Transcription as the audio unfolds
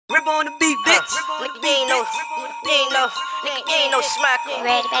Rip on the beat, bitch. Nigga, you ain't no Smacka.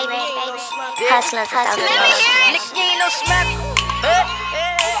 Ready, baby. Hustlers, hustlers. Nigga, you ain't no Smacka.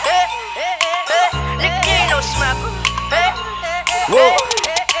 Nigga, you ain't no Smacka. Whoa.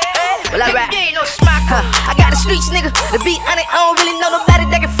 Well, I rap. You ain't no Smacka. I got the streets, nigga. The beat on it, I don't really know nobody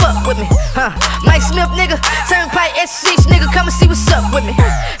that can fuck with me. Mike Smiff, nigga. Turnpike S6, nigga. Come and see what's up with me.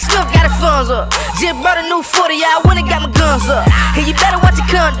 Smiff got the funds up. Just brought a new 40, y'all. When got my guns up. And you better watch your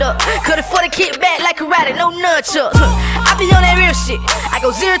conduct. Cause the 40 kick back like karate, no nunchucks. I be on that real shit. I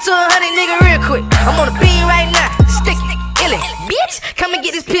go 0 to 100, nigga, real quick. I'm on the beam right now. Stick it, ill it. Bitch, come and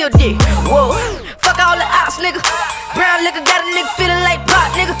get this pill dick. Whoa. Fuck all the ops, nigga. Brown liquor got a nigga feeling like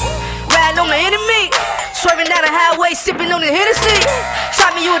pop, nigga. Riding on my enemy. Swerving down the highway, sipping on the Hennessy.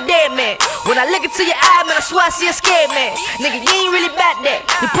 Shot me, you a dead man. When I look into your eye, man, I swear I see a scared man. Nigga, you ain't really about that.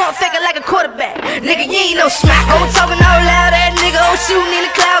 You pump faking like a quarterback. Nigga, you ain't no smack. Oh, talking all loud ass nigga. Oh, shooting in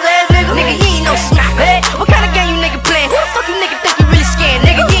the clouds ass nigga. Nigga, you ain't no smack. Hey, what kind of game you nigga playing? Who the fuck you nigga think you really scared?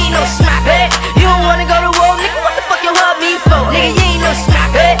 Nigga, you ain't no smack. Hey, you don't wanna go to war, nigga. What the fuck your heart mean for? Nigga, you ain't no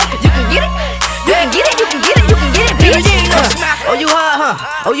smack. Hey, you can get it. You can get it, you can get it, you can get it, bitch. You ain't no smack. Oh, you hard,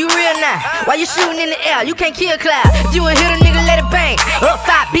 huh? Oh, you real now? Why you shooting in the air? You can't kill Cloud. If you a hitter, nigga, let it bang. Up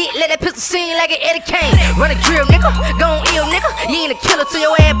 5 beat, let that pistol sing like an Eddie Kane. Run a drill, nigga. Go on ill, nigga. You ain't a killer till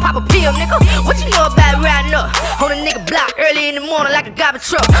your ass pop a pill, nigga. What you know about riding up on a nigga block early in the morning like a garbage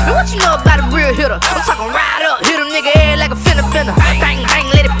truck? And what you know about a real hitter? I'm talking ride up, hit a nigga head like a fender bender. Bang, bang,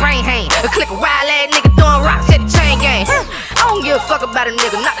 let it brain hang. A click a wild ass nigga throwing rocks at the chain gang. I don't give a fuck about a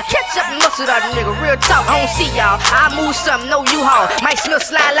nigga. Not to catch up and mustard out a nigga. Real talk, I don't see y'all. I move something, no U-Haul. Might smell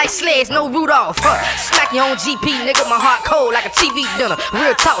slide like sleds, no Rudolph. Smack your own GP, nigga. My heart cold like a TV dinner.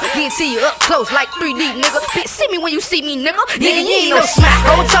 Real talk, guarantee you up close like 3D, nigga. Bitch, see me when you see me, nigga. Nigga, you ain't no smack.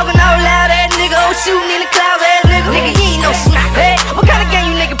 Oh, talking all loud ass nigga. Oh, shooting in the clouds ass nigga. Nigga, you ain't no smack. Hey, what kind of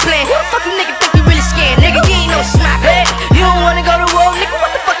game you nigga playing? Who the fuck you nigga think you really scared? Nigga, you ain't no smack. Hey, you don't wanna go to war, nigga. What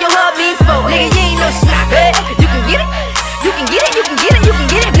the fuck your heart mean for? Nigga, you ain't no smack. Hey, you can get it. You can get it, you can get it, you can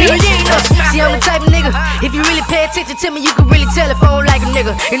get it, bitch. You ain't no smack. See, I'm the type of nigga. If you really pay attention to me, you can really tell if I don't like a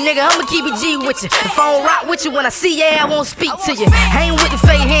nigga. And nigga, I'ma keep it G with you. If I don't rock with you, when I see you, I won't speak to you. I ain't with the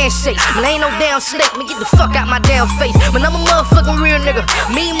fake handshakes. But I ain't no damn snake. Man, get the fuck out my damn face. But I'm a motherfucking real nigga.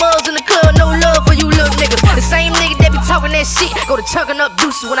 Mean mugs in the club, no love for you little niggas. The same nigga that be talking that shit go to chunking up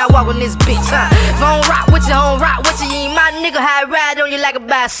deuces when I walk on this bitch, huh? If I don't rock with you, I don't rock with you. You ain't my nigga. How I ride on you like a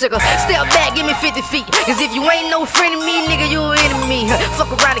bicycle. Step back, give me 50 feet. Cause if you ain't no friend of me, nigga, you an enemy. Fuck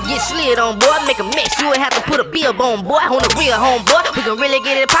around and get slid on, boy. Make a mess. You ain't have to put a bib on, boy. On the real homeboy, we can really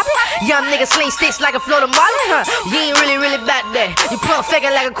get it poppin'. Young nigga sling sticks like a Florida Marlin, huh? You ain't really about that. You pump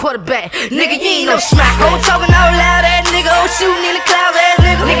faking like a quarterback. Nigga, you ain't no smack. Oh, talking all loud ass nigga. Oh, shooting in the clouds ass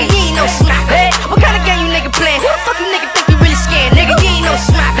nigga. Nigga, you ain't no smack. Hey, what kind of game you nigga playing? Who the fuck you nigga think you really scared? Nigga, you ain't no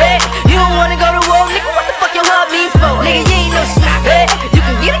smack. Hey, you don't wanna go to war, nigga. What the fuck your heart mean for? Nigga, you ain't no smack. Hey, you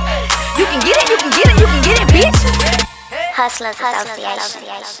can get it. You can get it, you can get it, you can get it, bitch. Hustlers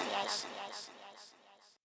Association.